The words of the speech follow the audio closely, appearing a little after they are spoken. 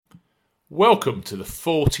Welcome to the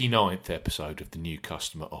 49th episode of the New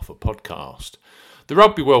Customer Offer podcast. The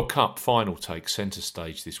Rugby World Cup final takes centre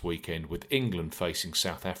stage this weekend with England facing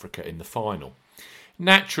South Africa in the final.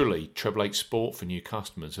 Naturally, Treble 8 Sport for new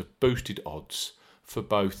customers have boosted odds for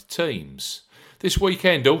both teams. This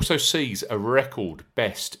weekend also sees a record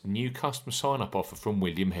best new customer sign-up offer from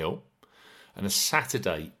William Hill and a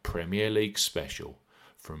Saturday Premier League special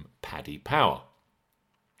from Paddy Power.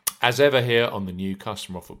 As ever here on the New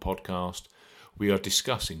Customer Offer podcast, we are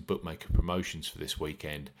discussing Bookmaker promotions for this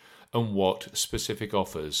weekend and what specific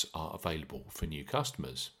offers are available for new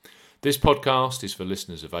customers. This podcast is for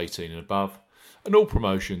listeners of 18 and above, and all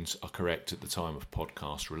promotions are correct at the time of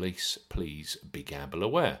podcast release. Please be gamble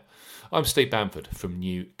aware. I'm Steve Bamford from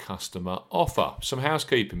New Customer Offer. Some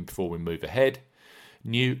housekeeping before we move ahead.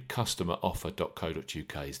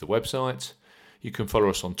 newcustomeroffer.co.uk is the website. You can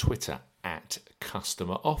follow us on Twitter at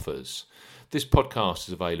Customer Offers. This podcast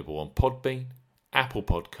is available on Podbean, Apple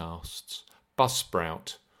Podcasts,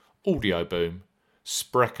 Buzzsprout, Audio Boom,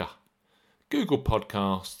 Spreaker, Google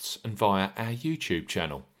Podcasts and via our YouTube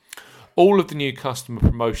channel. All of the new customer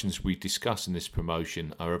promotions we discuss in this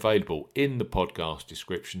promotion are available in the podcast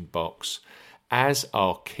description box, as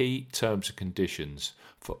are key terms and conditions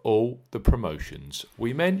for all the promotions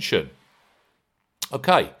we mention.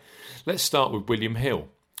 Okay, let's start with William Hill,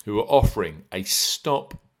 who are offering a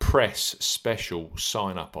stop press special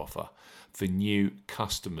sign-up offer for new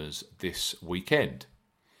customers this weekend.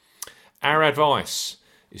 Our advice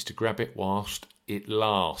is to grab it whilst it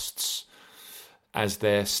lasts, as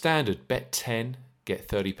their standard bet 10, get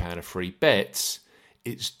 £30 of free bets,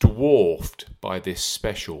 it's dwarfed by this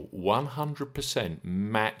special 100%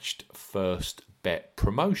 matched first bet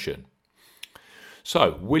promotion.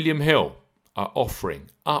 So, William Hill are offering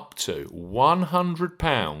up to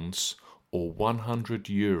 £100 or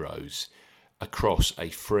 €100 across a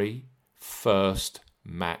free first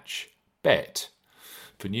match bet.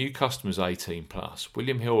 For new customers 18 plus,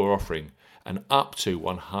 William Hill are offering an up to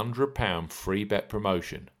 £100 free bet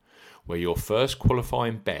promotion where your first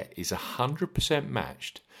qualifying bet is 100%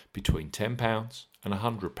 matched between £10 and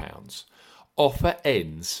 £100. Offer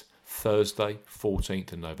ends Thursday,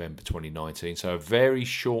 14th of November 2019. So a very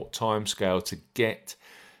short time scale to get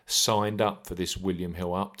signed up for this William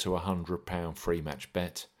Hill up to £100 free match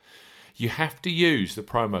bet. You have to use the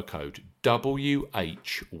promo code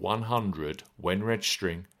WH100 when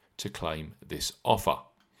registering to claim this offer.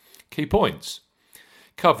 Key points: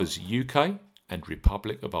 covers UK and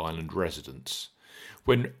Republic of Ireland residents.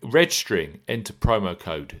 When registering, enter promo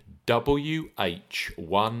code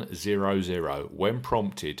WH100 when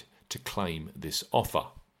prompted to claim this offer.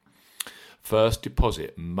 First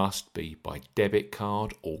deposit must be by debit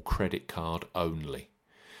card or credit card only.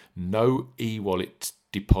 No e-wallet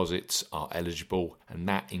deposits are eligible, and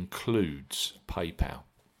that includes PayPal.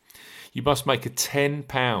 You must make a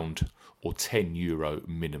 £10 or €10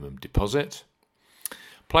 minimum deposit.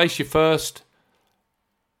 Place your first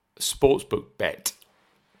sportsbook bet.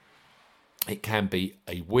 It can be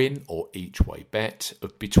a win or each way bet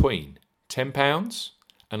of between £10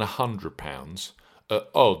 and £100 at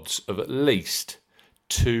odds of at least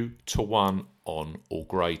 2 to 1 on or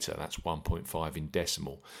greater. That's 1.5 in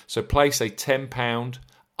decimal. So place a £10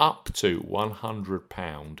 up to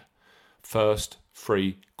 £100 first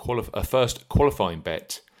qualifying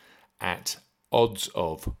bet at odds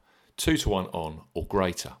of 2 to 1 on or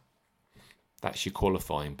greater. That's your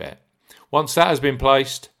qualifying bet. Once that has been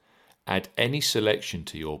placed, add any selection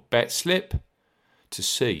to your bet slip to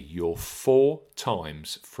see your 4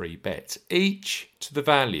 times free bets, each to the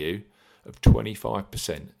value of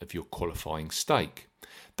 25% of your qualifying stake.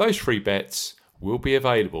 Those free bets will be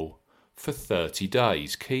available for 30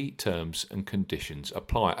 days. Key terms and conditions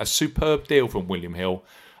apply. A superb deal from William Hill,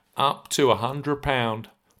 up to £100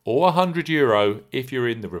 or €100 if you're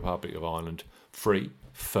in the Republic of Ireland. Free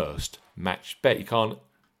first match bet. You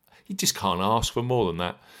just can't ask for more than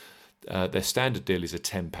that. Their standard deal is a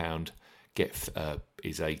 £10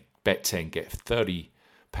 is a bet 10 get £30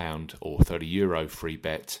 or €30 free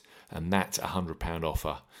bet, and that's a £100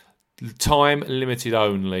 offer. Time limited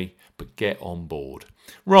only, but get on board.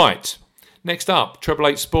 Right, next up, Treble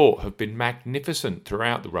 8 Sport have been magnificent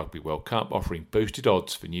throughout the Rugby World Cup, offering boosted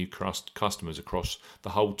odds for new customers across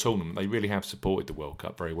the whole tournament. They really have supported the World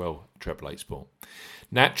Cup very well, Treble 8 Sport.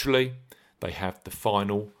 Naturally, they have the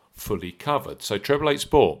final fully covered. So Treble 8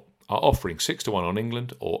 Sport are offering 6 to 1 on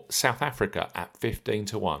England or South Africa at 15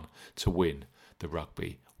 to 1 to win the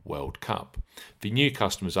Rugby World Cup. For new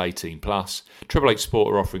customers 18 plus, Treble 8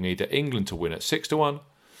 Sport are offering either England to win at 6 to 1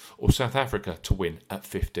 or South Africa to win at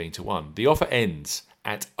 15 to 1. The offer ends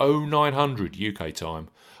at 0900 UK time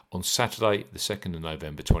on Saturday, the 2nd of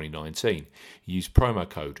November 2019. Use promo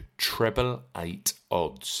code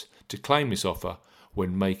TREBLE8ODDS to claim this offer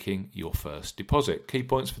when making your first deposit. Key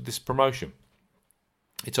points for this promotion.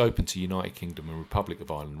 It's open to United Kingdom and Republic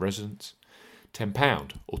of Ireland residents.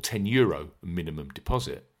 £10 or €10 minimum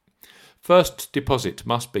deposit. First deposit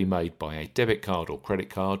must be made by a debit card or credit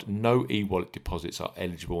card. No e-wallet deposits are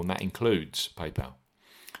eligible, and that includes PayPal.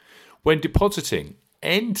 When depositing,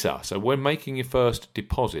 enter. So when making your first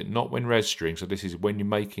deposit, not when registering. So this is when you're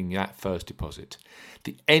making that first deposit.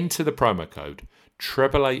 Enter the promo code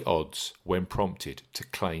TREBLE8ODDS when prompted to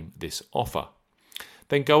claim this offer.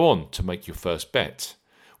 Then go on to make your first bet,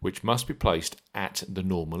 which must be placed at the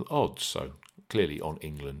normal odds. So clearly on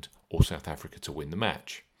England or South Africa to win the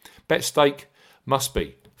match. Bet stake must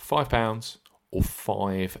be £5 or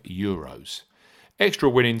 €5. Extra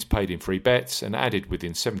winnings paid in free bets and added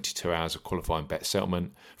within 72 hours of qualifying bet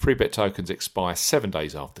settlement. Free bet tokens expire 7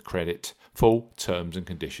 days after credit. Full terms and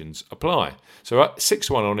conditions apply. So at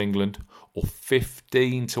 6-1 on England or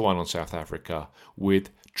 15-1 on South Africa with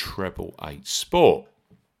Treble 8 Sport.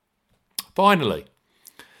 Finally,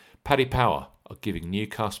 Paddy Power are giving new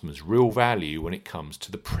customers real value when it comes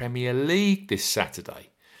to the Premier League this Saturday,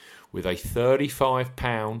 with a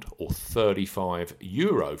 £35 or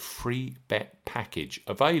 €35 free bet package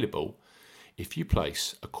available if you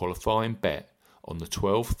place a qualifying bet on the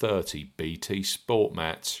 12:30 BT Sport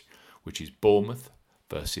match, which is Bournemouth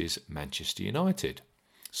versus Manchester United.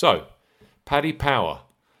 So, Paddy Power,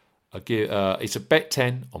 it's a bet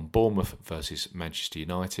 10 on Bournemouth versus Manchester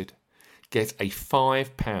United. Get a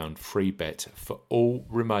 £5 free bet for all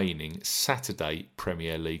remaining Saturday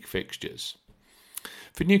Premier League fixtures.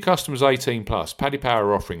 For new customers 18 plus, Paddy Power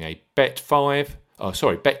are offering a bet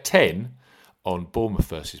 10 on Bournemouth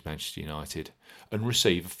versus Manchester United and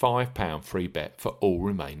receive a £5 free bet for all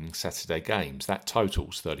remaining Saturday games. That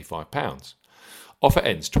totals £35. Offer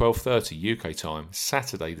ends 12:30 UK time,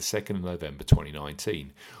 Saturday the 2nd of November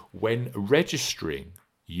 2019. When registering,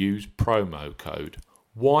 use promo code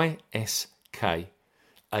YSKACF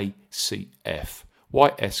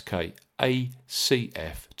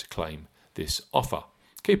to claim this offer.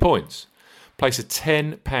 Key points. Place a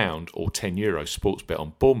 £10 or €10 sports bet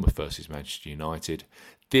on Bournemouth versus Manchester United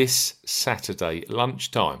this Saturday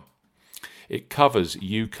lunchtime. It covers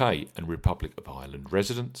UK and Republic of Ireland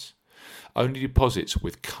residents. Only deposits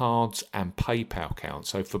with cards and PayPal count.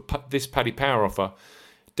 So for this Paddy Power offer,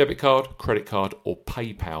 debit card, credit card or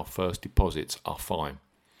PayPal first deposits are fine.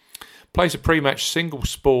 Place a pre-match single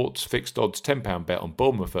sports fixed odds £10 bet on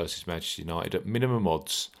Bournemouth versus Manchester United at minimum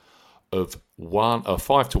odds of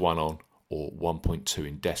 5-1 on or 1.2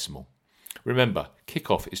 in decimal. Remember,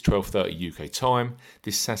 kickoff is 12:30 UK time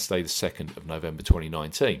this Saturday the 2nd of November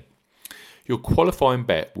 2019. Your qualifying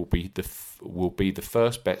bet will be the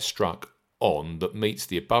first bet struck on that meets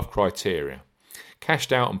the above criteria.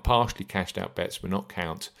 Cashed out and partially cashed out bets will not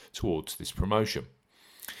count towards this promotion.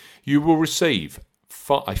 You will receive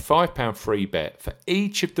a £5 free bet for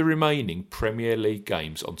each of the remaining Premier League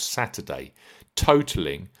games on Saturday,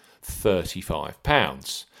 totalling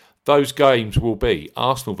 £35. Those games will be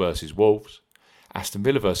Arsenal versus Wolves, Aston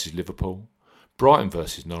Villa versus Liverpool, Brighton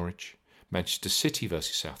versus Norwich, Manchester City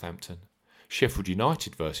versus Southampton, Sheffield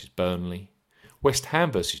United versus Burnley, West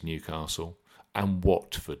Ham versus Newcastle, and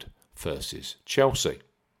Watford versus Chelsea.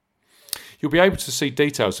 You'll be able to see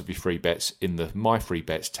details of your free bets in the My Free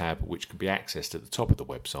Bets tab, which can be accessed at the top of the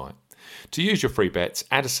website. To use your free bets,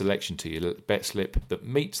 add a selection to your bet slip that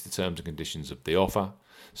meets the terms and conditions of the offer.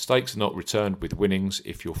 Stakes are not returned with winnings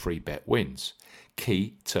if your free bet wins.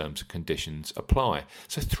 Key terms and conditions apply.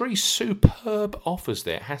 So 3 superb offers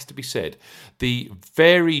there, it has to be said. The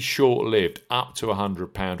very short-lived up to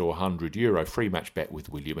 £100 or €100 free match bet with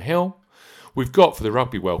William Hill. We've got for the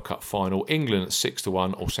Rugby World Cup final, England at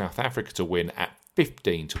 6-1 or South Africa to win at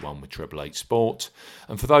 15-1 with Treble 8 Sport.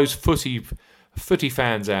 And for those footy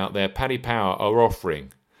fans out there, Paddy Power are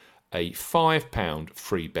offering a £5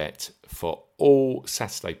 free bet for all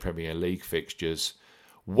Saturday Premier League fixtures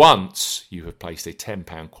once you have placed a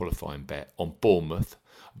 £10 qualifying bet on Bournemouth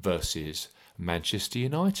versus Manchester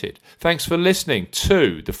United. Thanks for listening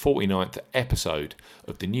to the 49th episode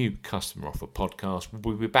of the New Customer Offer podcast.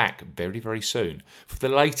 We'll be back very, very soon for the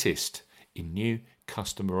latest in new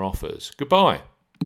customer offers. Goodbye.